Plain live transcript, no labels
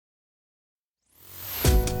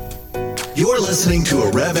You're listening to a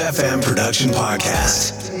Rev FM production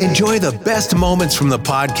podcast. Enjoy the best moments from the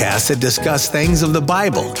podcast that discuss things of the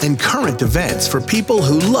Bible and current events for people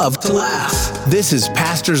who love to laugh. This is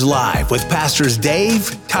Pastors Live with Pastors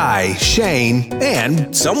Dave, Ty, Shane,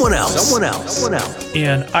 and someone else.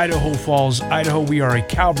 In Idaho Falls, Idaho, we are a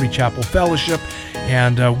Calvary Chapel Fellowship,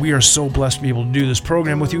 and we are so blessed to be able to do this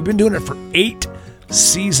program with you. We've been doing it for 8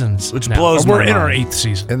 seasons, which now. blows my mind. We're in our 8th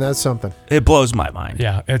season, and that's something. It blows my mind.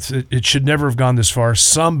 Yeah, it should never have gone this far.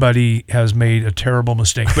 Somebody has made a terrible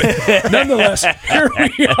mistake, but nonetheless, here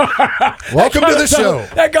we are. Welcome to the show.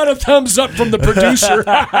 That got a thumbs up from the producer.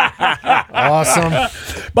 Awesome.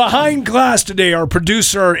 Behind glass today, our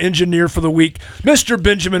producer, our engineer for the week, Mr.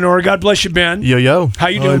 Benjamin Orr. God bless you, Ben. Yo. How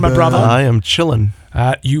you doing, my brother? I am chilling.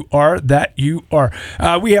 You are.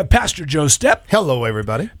 We have Pastor Joe Stepp. Hello,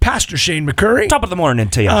 everybody. Pastor Shane McCurry. Top of the morning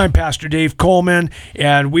to you. I'm Pastor Dave Coleman,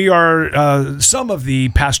 and we are some of the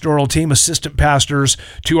pastoral team, assistant pastors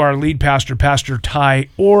to our lead pastor, Pastor Ty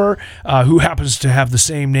Orr, who happens to have the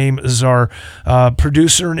same name as our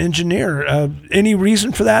producer and engineer. Any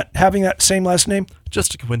reason for that, having that same last name?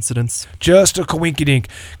 Just a coincidence. Just a coinkydink.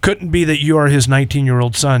 Couldn't be that you are his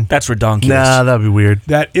 19-year-old son. That's redonkulous. Nah, that'd be weird.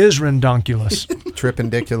 That is redonkulous.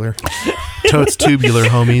 Tripendicular. Totes tubular,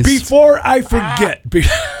 homies. Before I forget,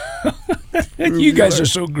 you guys are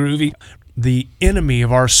so groovy. The enemy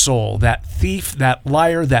of our soul, that thief, that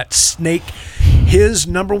liar, that snake, his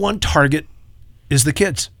number one target is the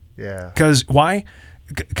kids. Yeah. Because why?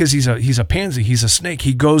 Because he's a pansy. He's a snake.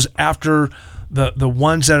 He goes after the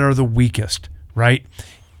ones that are the weakest, right?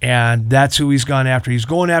 And that's who he's gone after. He's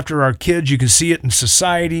going after our kids. You can see it in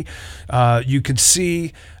society. You can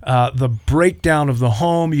see the breakdown of the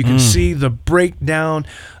home. You can see the breakdown,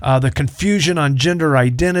 the confusion on gender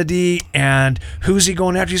identity. And who's he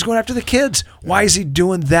going after? He's going after the kids. Why is he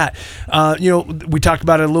doing that? We talked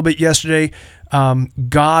about it a little bit yesterday.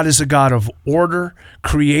 God is a God of order.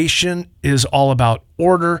 Creation is all about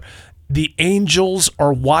order. The angels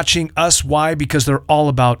are watching us. Why? Because they're all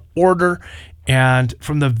about order. And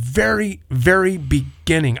from the very, very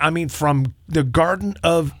beginning, from the Garden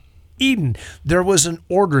of Eden, there was an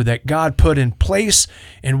order that God put in place.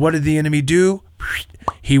 And what did the enemy do?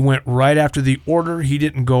 He went right after the order. He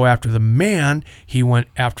didn't go after the man. He went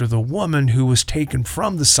after the woman who was taken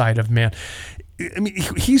from the side of man.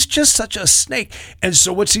 He's just such a snake. And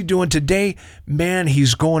so what's he doing today? Man,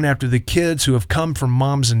 he's going after the kids who have come from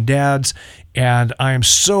moms and dads. And I am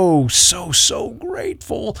so, so, so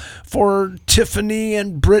grateful for Tiffany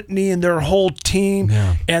and Brittany and their whole team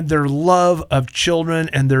and their love of children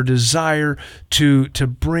and their desire to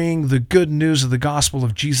bring the good news of the gospel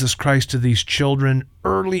of Jesus Christ to these children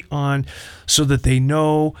early on so that they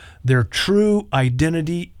know their true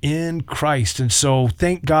identity in Christ. And so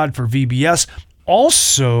thank God for VBS.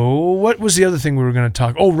 Also, what was the other thing we were going to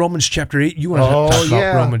talk? Oh, Romans chapter 8. You want to talk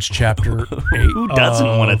about Romans chapter 8? Who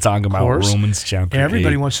doesn't want to talk about Romans chapter 8?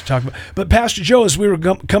 Everybody wants to talk about. But Pastor Joe, as we were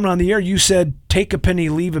coming on the air, you said, take a penny,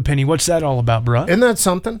 leave a penny. What's that all about, bro? Isn't that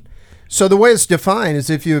something? So the way it's defined is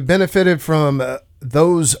if you've benefited from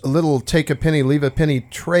those little take a penny, leave a penny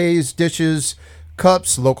trays, dishes,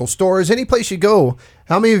 cups, local stores, any place you go.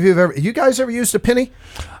 How many of you guys ever used a penny?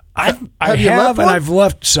 I have, and I've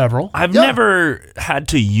left several. I've never had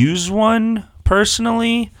to use one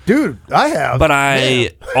personally. Dude, I have. But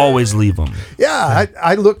I always leave them. Yeah,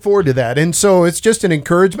 I look forward to that. And so it's just an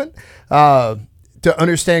encouragement to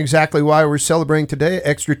understand exactly why we're celebrating today.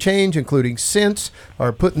 Extra change, including cents,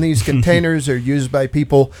 are put in these containers. Are used by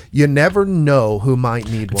people. You never know who might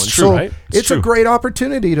need one. It's true, right? It's true. A great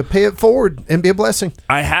opportunity to pay it forward and be a blessing.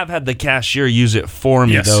 I have had the cashier use it for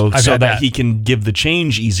me, though, so that he can give the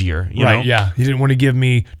change easier. You know? Yeah. He didn't want to give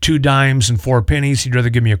me 2 dimes and 4 pennies. He'd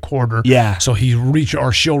rather give me a quarter. Yeah. So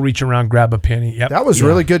she'll reach around, grab a penny. Yep. That was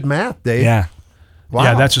really good math, Dave. Yeah. Wow.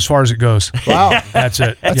 Yeah, that's as far as it goes. Wow. That's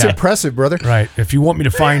it. That's impressive, brother. Right. If you want me to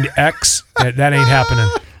find X, that ain't happening.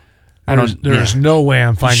 There's no way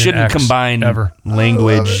I'm finding X. You shouldn't combine ever.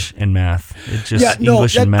 Language and math. It's just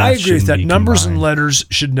English and math. I agree with that. Numbers combined. and letters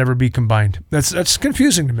should never be combined. That's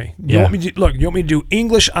confusing to me. You want me to do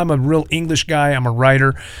English? I'm a real English guy. I'm a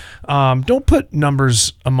writer. Don't put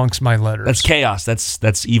numbers amongst my letters. That's chaos.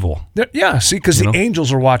 That's evil. Yeah, see, because the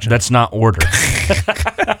angels are watching. That's not order.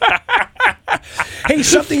 Hey,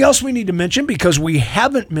 something else we need to mention, because we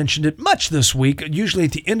haven't mentioned it much this week, usually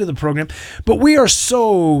at the end of the program, but we are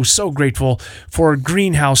so, so grateful for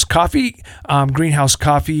Greenhouse Coffee. Greenhouse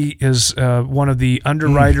Coffee is one of the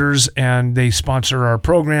underwriters, and they sponsor our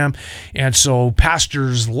program. And so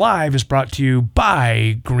Pastors Live is brought to you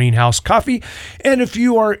by Greenhouse Coffee. And if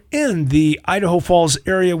you are in the Idaho Falls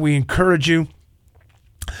area, we encourage you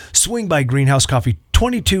swing by Greenhouse Coffee,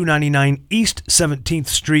 2299 East 17th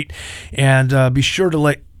Street, and be sure to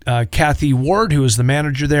let Kathy Ward, who is the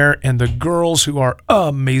manager there, and the girls, who are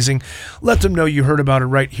amazing, let them know you heard about it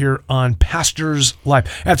right here on Pastors Live.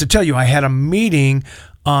 I have to tell you, I had a meeting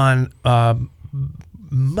on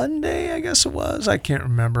Monday, I guess it was. I can't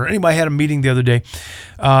remember. Anyway, I had a meeting the other day.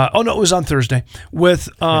 It was on Thursday with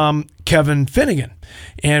Kevin Finnegan,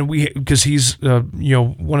 and because he's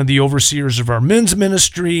one of the overseers of our men's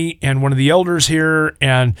ministry and one of the elders here,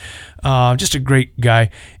 and just a great guy.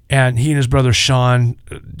 And he and his brother Sean,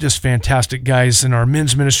 just fantastic guys in our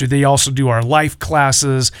men's ministry. They also do our life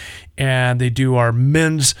classes, and they do our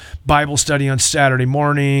men's Bible study on Saturday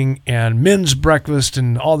morning and men's breakfast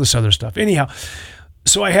and all this other stuff. Anyhow,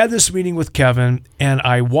 so I had this meeting with Kevin, and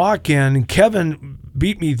I walk in, and Kevin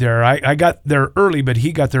beat me there. I got there early, but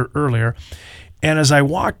he got there earlier. And as I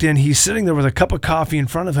walked in, he's sitting there with a cup of coffee in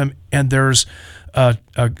front of him, and there's a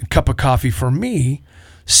cup of coffee for me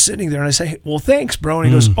sitting there. And I say, well, thanks, bro. And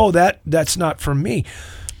he goes, oh, that's not for me.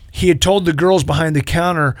 He had told the girls behind the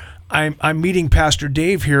counter, I'm meeting Pastor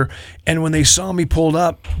Dave here. And when they saw me pulled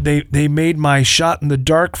up, they made my shot in the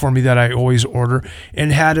dark for me that I always order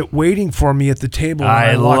and had it waiting for me at the table.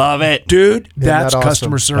 I love it. Dude, that's awesome?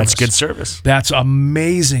 Customer service. That's good service. That's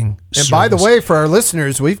amazing And by the way, for our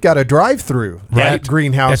listeners, we've got a drive-through at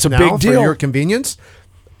Greenhouse that's a now big deal. For your convenience.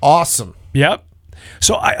 Awesome. Yep.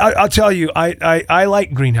 So I'll tell you, I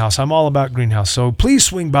like Greenhouse. I'm all about Greenhouse. So please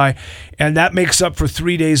swing by, and that makes up for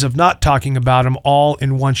 3 days of not talking about them all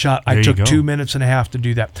in one shot. I took 2 minutes and a half to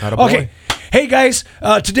do that. Okay. Hey, guys,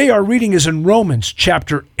 today our reading is in Romans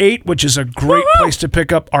chapter 8, which is a great place to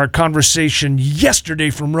pick up our conversation yesterday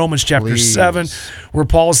from Romans chapter 7, where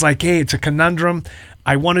Paul's like, hey, it's a conundrum.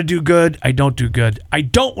 I want to do good. I don't do good. I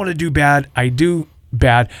don't want to do bad. I do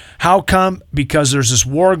bad. How come? Because there's this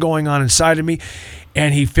war going on inside of me.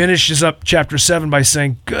 And he finishes up chapter 7 by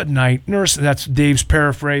saying, good night, nurse. That's Dave's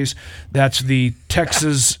paraphrase. That's the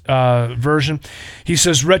Texas version. He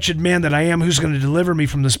says, wretched man that I am, who's going to deliver me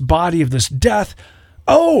from this body of this death?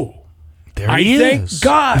 Oh, I thank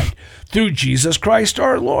God through Jesus Christ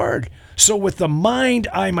our Lord. So with the mind,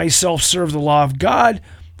 I myself serve the law of God.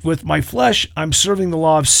 With my flesh, I'm serving the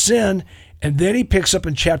law of sin. And then he picks up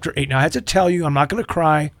in chapter 8. Now, I have to tell you, I'm not going to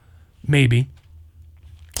cry, maybe.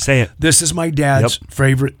 Say it. This is my dad's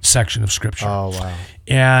favorite section of Scripture. Oh, wow.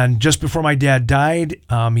 And just before my dad died,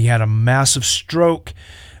 he had a massive stroke.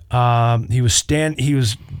 He was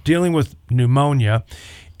dealing with pneumonia,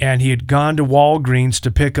 and he had gone to Walgreens to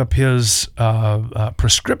pick up his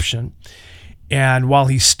prescription. And while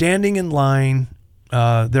he's standing in line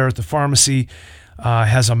there at the pharmacy,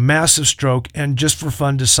 has a massive stroke, and just for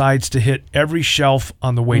fun decides to hit every shelf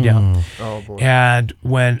on the way down. Oh, boy. And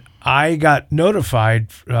when I got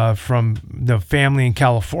notified from the family in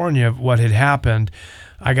California of what had happened,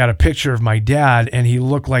 I got a picture of my dad, and he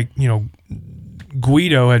looked like,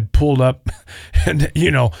 Guido had pulled up and,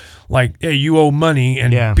 like, hey, you owe money,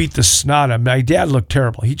 and beat the snot out of him. My dad looked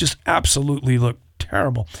terrible. He just absolutely looked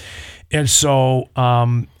terrible. And so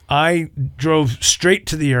I drove straight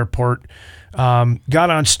to the airport, got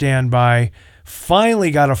on standby,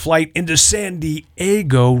 finally got a flight into San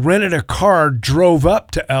Diego, rented a car, drove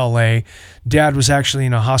up to L.A. Dad was actually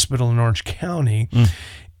in a hospital in Orange County.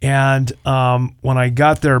 And when I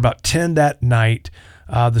got there about 10 that night,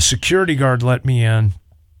 the security guard let me in,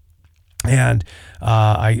 and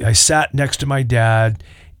I sat next to my dad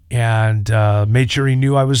and made sure he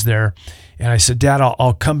knew I was there. And I said, Dad,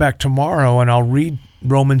 I'll come back tomorrow and I'll read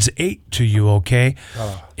Romans 8 to you, okay?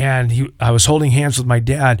 And I was holding hands with my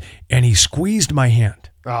dad, and he squeezed my hand.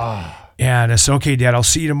 And I said, okay, Dad, I'll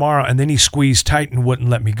see you tomorrow. And then he squeezed tight and wouldn't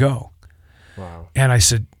let me go. Wow. And I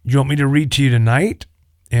said, you want me to read to you tonight?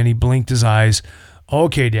 And he blinked his eyes.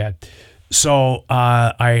 Okay, Dad. So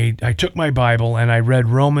I took my Bible and I read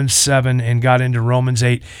Romans 7 and got into Romans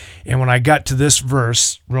 8. And when I got to this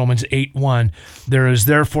verse, Romans 8:1, there is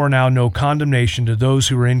therefore now no condemnation to those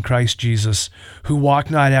who are in Christ Jesus, who walk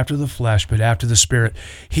not after the flesh, but after the Spirit.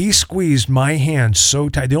 He squeezed my hand so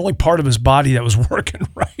tight. The only part of his body that was working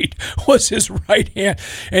right was his right hand.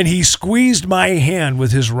 And he squeezed my hand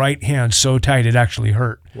with his right hand so tight it actually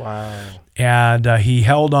hurt. Wow. And he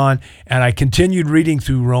held on, and I continued reading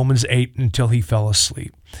through Romans 8 until he fell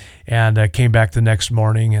asleep. And came back the next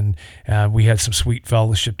morning, and we had some sweet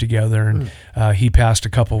fellowship together. And he passed a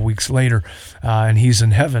couple of weeks later, and he's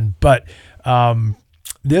in heaven. But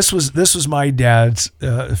this was my dad's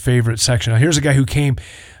favorite section. Now, here's a guy who came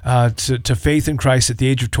to faith in Christ at the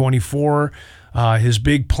age of 24. His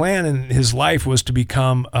big plan in his life was to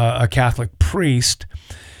become a Catholic priest.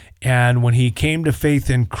 And when he came to faith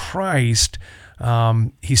in Christ,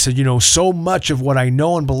 He said, so much of what I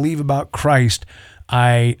know and believe about Christ,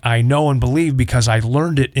 I know and believe because I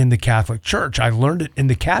learned it in the Catholic Church. I learned it in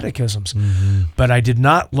the catechisms, but I did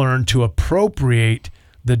not learn to appropriate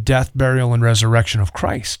the death, burial, and resurrection of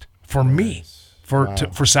Christ for me,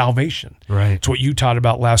 for salvation. Right. It's what you taught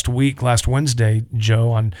about last Wednesday,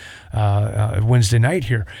 Joe, on Wednesday night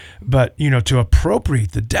here. But, to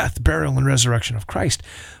appropriate the death, burial, and resurrection of Christ,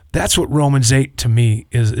 that's what Romans 8 to me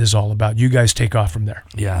is all about. You guys take off from there.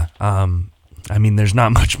 Yeah. There's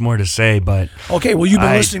not much more to say, but okay. Well, you've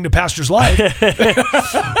been listening to Pastor's Live.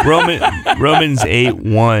 Romans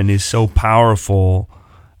 8:1 is so powerful,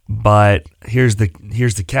 but here's the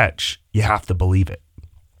catch: you have to believe it.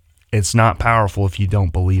 It's not powerful if you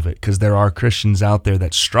don't believe it, because there are Christians out there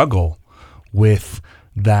that struggle with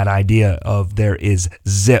that idea of there is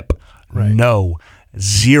zip, no,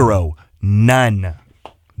 zero, none.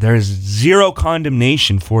 There is zero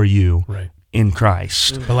condemnation for you. Right. In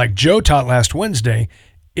Christ. But like Joe taught last Wednesday,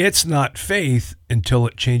 it's not faith until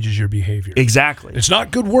it changes your behavior. Exactly. It's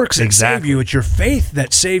not good works that save you. It's your faith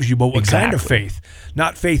that saves you. But what kind of faith?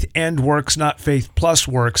 Not faith and works, not faith plus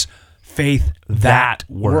works, faith that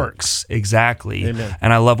works. Exactly. Amen.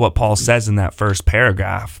 And I love what Paul says in that first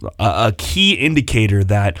paragraph. A key indicator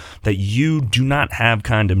that you do not have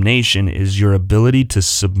condemnation is your ability to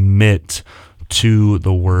submit to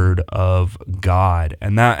the word of God.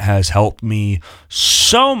 And that has helped me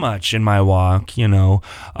so much in my walk.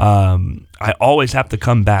 I always have to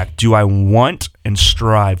come back. Do I want and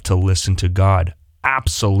strive to listen to God?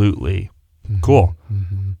 Absolutely. Cool.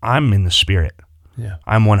 I'm in the Spirit. Yeah.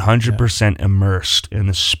 I'm 100% immersed in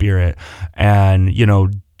the Spirit. And,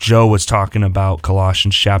 Joe was talking about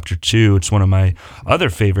Colossians chapter 2. It's one of my other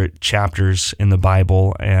favorite chapters in the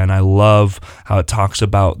Bible, and I love how it talks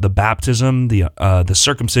about the baptism, the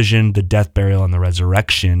circumcision, the death, burial, and the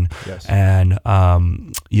resurrection. Yes. And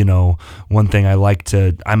one thing I like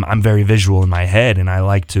to, I'm very visual in my head, and I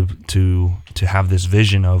like to have this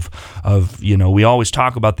vision of we always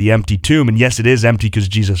talk about the empty tomb, and yes, it is empty because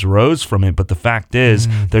Jesus rose from it, but the fact is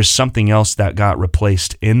there's something else that got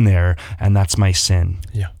replaced in there, and that's my sin.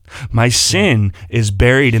 Yeah. My sin is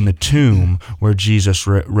buried in the tomb where Jesus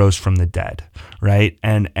rose from the dead, right?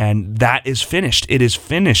 And that is finished. It is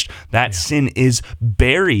finished. That sin is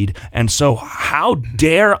buried. And so how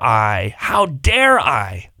dare I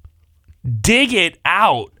dig it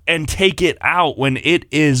out and take it out when it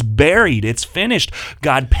is buried? It's finished.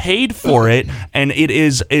 God paid for it, and it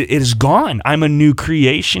is gone. I'm a new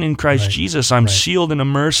creation in Christ Jesus. I'm sealed and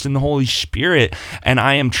immersed in the Holy Spirit, and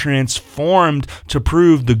I am transformed to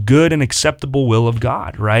prove the good and acceptable will of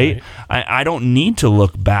God, right? I don't need to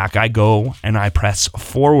look back. I go and I press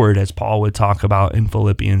forward, as Paul would talk about in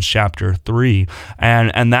Philippians chapter 3.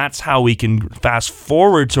 And that's how we can fast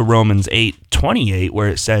forward to Romans 8:28, where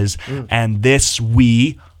it says, and this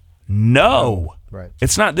we know. Right.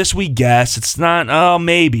 It's not this we guess. It's not,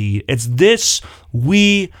 maybe. It's this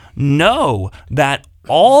we know, that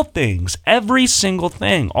all things, every single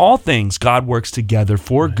thing, all things, God works together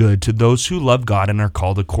for good to those who love God and are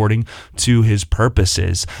called according to his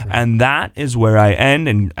purposes. And that is where I end.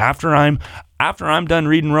 And after I'm done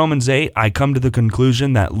reading Romans 8, I come to the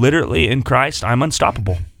conclusion that literally in Christ, I'm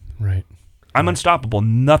unstoppable. Right. I'm unstoppable.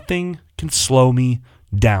 Nothing can slow me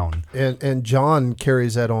down. And John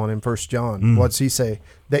carries that on in 1 John. What's he say?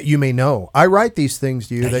 That you may know. I write these things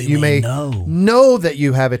to you that you may know that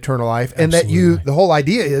you have eternal life. And Absolutely. that the whole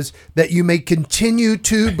idea is that you may continue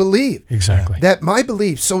to believe. Exactly. That my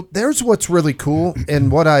belief. So there's what's really cool.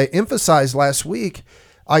 And what I emphasized last week,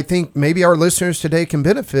 I think maybe our listeners today can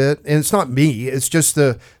benefit. And it's not me. It's just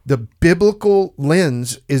the biblical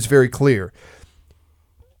lens is very clear.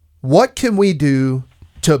 What can we do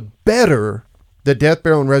to better the death,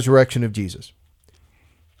 burial, and resurrection of Jesus?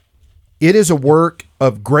 It is a work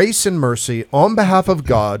of grace and mercy on behalf of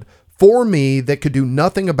God for me that could do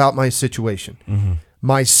nothing about my situation.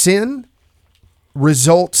 My sin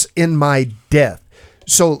results in my death.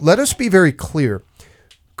 So let us be very clear.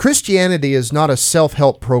 Christianity is not a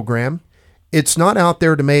self-help program. It's not out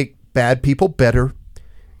there to make bad people better.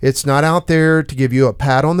 It's not out there to give you a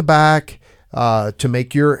pat on the back, to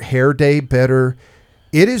make your hair day better.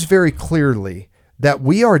 It is very clearly that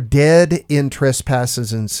we are dead in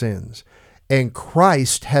trespasses and sins, and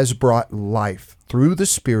Christ has brought life through the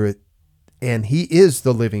Spirit, and he is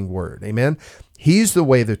the living word. Amen. He's the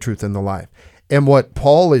way, the truth, and the life. And what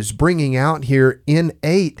Paul is bringing out here in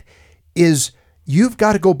 8 is you've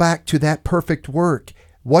got to go back to that perfect work.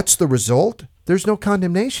 What's the result? There's no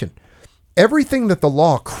condemnation. Everything that the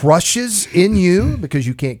law crushes in you because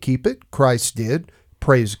you can't keep it, Christ did,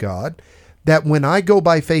 praise God, that when I go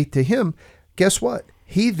by faith to him, guess what?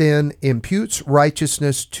 He then imputes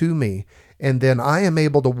righteousness to me, and then I am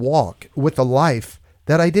able to walk with a life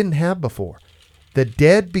that I didn't have before. The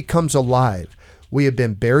dead becomes alive. We have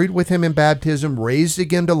been buried with him in baptism, raised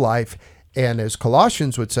again to life, and as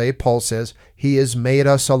Colossians would say, Paul says, he has made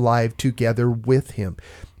us alive together with him.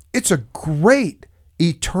 It's a great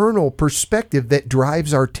eternal perspective that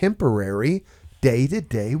drives our temporary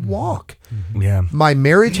day-to-day walk. Yeah. My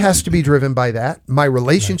marriage has to be driven by that. My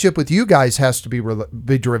relationship with you guys has to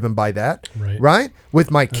be driven by that, right? With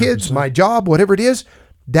my kids, 100%. My job, whatever it is,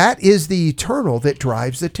 that is the eternal that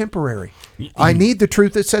drives the temporary. I need the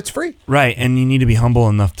truth that sets free. Right, and you need to be humble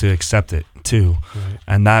enough to accept it too. Right.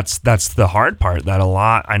 And that's the hard part. That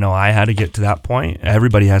I know I had to get to that point.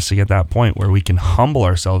 Everybody has to get that point where we can humble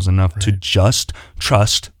ourselves enough to just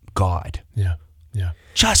trust God. Yeah.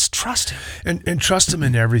 Just trust him. And trust him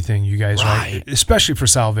in everything, you guys, right? Especially for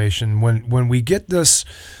salvation. When we get this,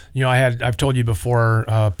 I've told you before,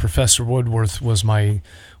 Professor Woodworth was one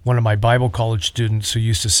of my Bible college students who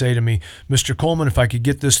used to say to me, Mr. Coleman, if I could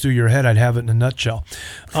get this through your head, I'd have it in a nutshell.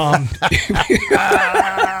 Love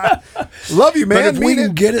you, man. But if we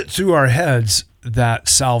can get it through our heads that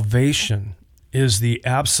salvation is the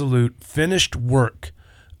absolute finished work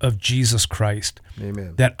of Jesus Christ,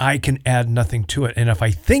 amen, that I can add nothing to it. And if I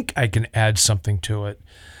think I can add something to it,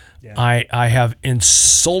 I have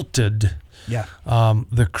insulted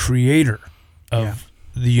the creator of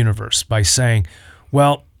the universe by saying,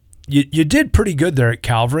 well, you did pretty good there at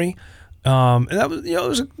Calvary. And that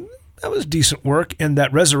was, that was decent work. And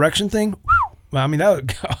that resurrection thing, wow,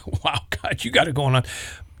 God, you got it going on.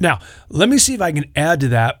 Now, let me see if I can add to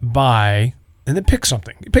that by... And then pick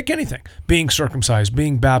something. Pick anything. Being circumcised,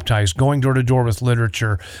 being baptized, going door to door with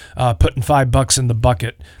literature, putting $5 in the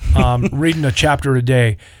bucket, reading a chapter a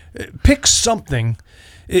day. Pick something.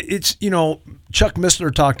 It's Chuck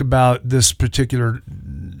Missler talked about this particular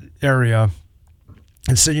area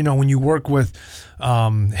and said, when you work with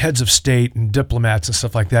heads of state and diplomats and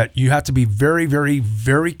stuff like that, you have to be very, very,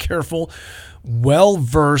 very careful,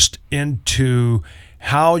 well-versed into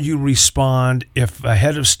how you respond if a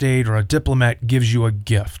head of state or a diplomat gives you a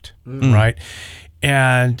gift, right?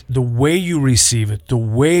 And the way you receive it, the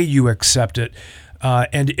way you accept it,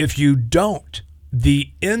 and if you don't, the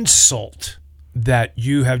insult that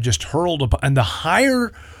you have just hurled upon, and the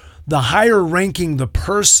higher ranking the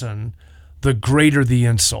person, the greater the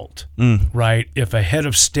insult, right? If a head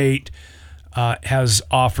of state has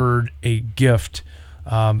offered a gift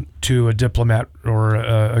to a diplomat or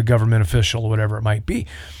a government official or whatever it might be.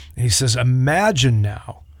 And he says, imagine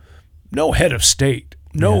now, no head of state,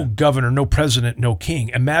 no governor, no president, no king.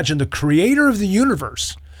 Imagine the creator of the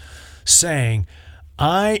universe saying,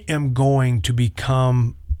 I am going to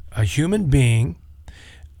become a human being.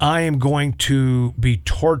 I am going to be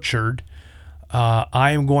tortured.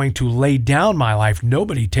 I am going to lay down my life.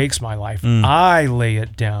 Nobody takes my life. I lay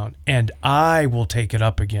it down, and I will take it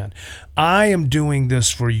up again. I am doing this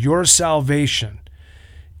for your salvation.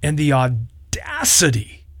 And the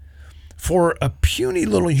audacity for a puny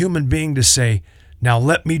little human being to say, now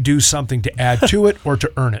let me do something to add to it or to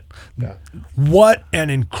earn it. Yeah. What an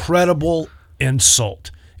incredible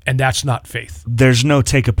insult. And that's not faith. There's no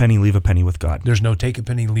take a penny, leave a penny with God. There's no take a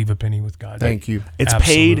penny, leave a penny with God. Thank you. It's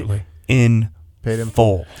paid in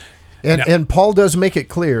full. And Paul does make it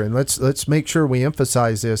clear, and let's make sure we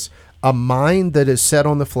emphasize this: a mind that is set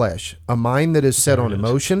on the flesh, a mind that is set on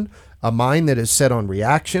emotion, a mind that is set on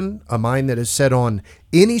reaction, a mind that is set on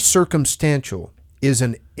any circumstantial is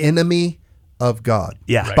an enemy of God.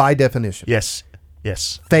 Yeah. By definition. Yes.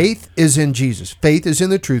 Faith is in Jesus. Faith is in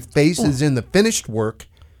the truth. Faith is in the finished work.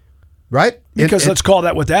 Right? Because let's call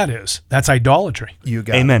that what that is. That's idolatry. You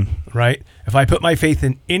got Amen. it. Right? If I put my faith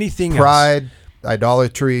in anything pride,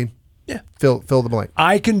 idolatry, fill the blank.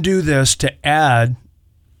 I can do this to add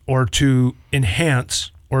or to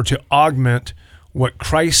enhance or to augment what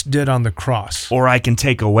Christ did on the cross. Or I can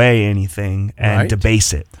take away anything and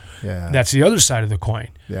debase it. Yeah. That's the other side of the coin.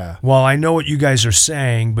 Yeah. Well, I know what you guys are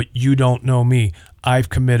saying, but you don't know me. I've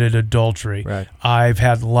committed adultery. Right. I've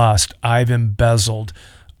had lust. I've embezzled.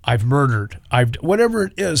 I've murdered. Whatever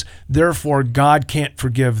it is. Therefore, God can't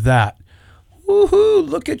forgive that. Woohoo!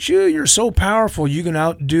 Look at you. You're so powerful. You can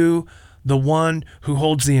outdo the one who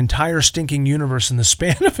holds the entire stinking universe in the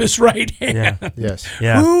span of his right hand. Yeah. Yes.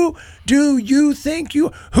 Yeah. Who do you think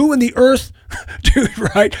you? Who in the earth?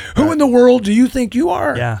 Who in the world do you think you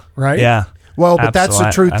are? Yeah. Right. Yeah. Well, but that's the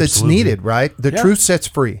truth that's Absolutely. needed, right? The truth sets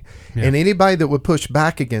free. Yeah. And anybody that would push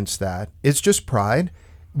back against that, it's just pride.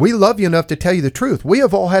 We love you enough to tell you the truth. We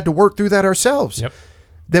have all had to work through that ourselves. Yep.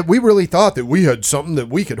 That we really thought that we had something that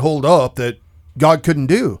we could hold up that God couldn't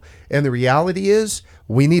do. And the reality is,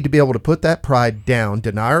 we need to be able to put that pride down,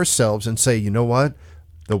 deny ourselves, and say, you know what?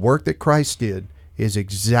 The work that Christ did is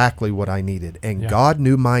exactly what I needed. And God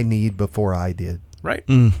knew my need before I did. Right.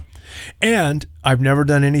 And I've never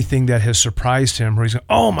done anything that has surprised him where he's like,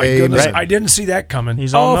 oh my goodness, I didn't see that coming.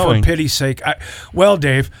 He's all-knowing. For pity's sake. Well,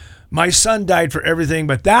 Dave, my son died for everything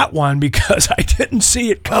but that one because I didn't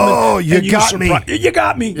see it coming. Oh, you got me. You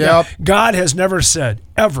got me. Yep. Yeah. God has never said,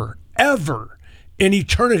 ever, in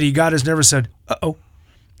eternity, God has never said, uh-oh.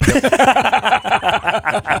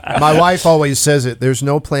 My wife always says it. There's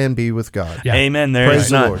no plan B with God. Yeah. Amen. There Praise is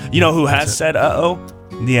the not. Lord. You know who has said, uh-oh?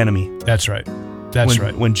 The enemy. That's right. That's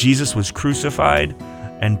right. When Jesus was crucified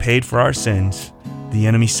and paid for our sins, the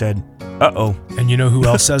enemy said, uh-oh. And you know who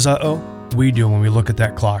else says uh-oh? We do when we look at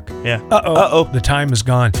that clock. Yeah. Uh-oh. Uh-oh. The time is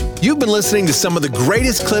gone. You've been listening to some of the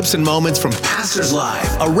greatest clips and moments from Pastors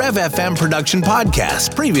Live, a Rev FM production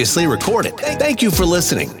podcast previously recorded. Thank you for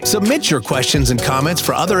listening. Submit your questions and comments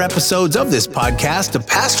for other episodes of this podcast to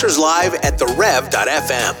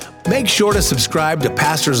pastorslive@therev.fm. Make sure to subscribe to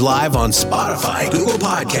Pastors Live on Spotify, Google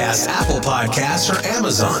Podcasts, Apple Podcasts, or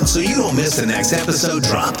Amazon so you don't miss the next episode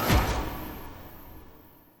drop.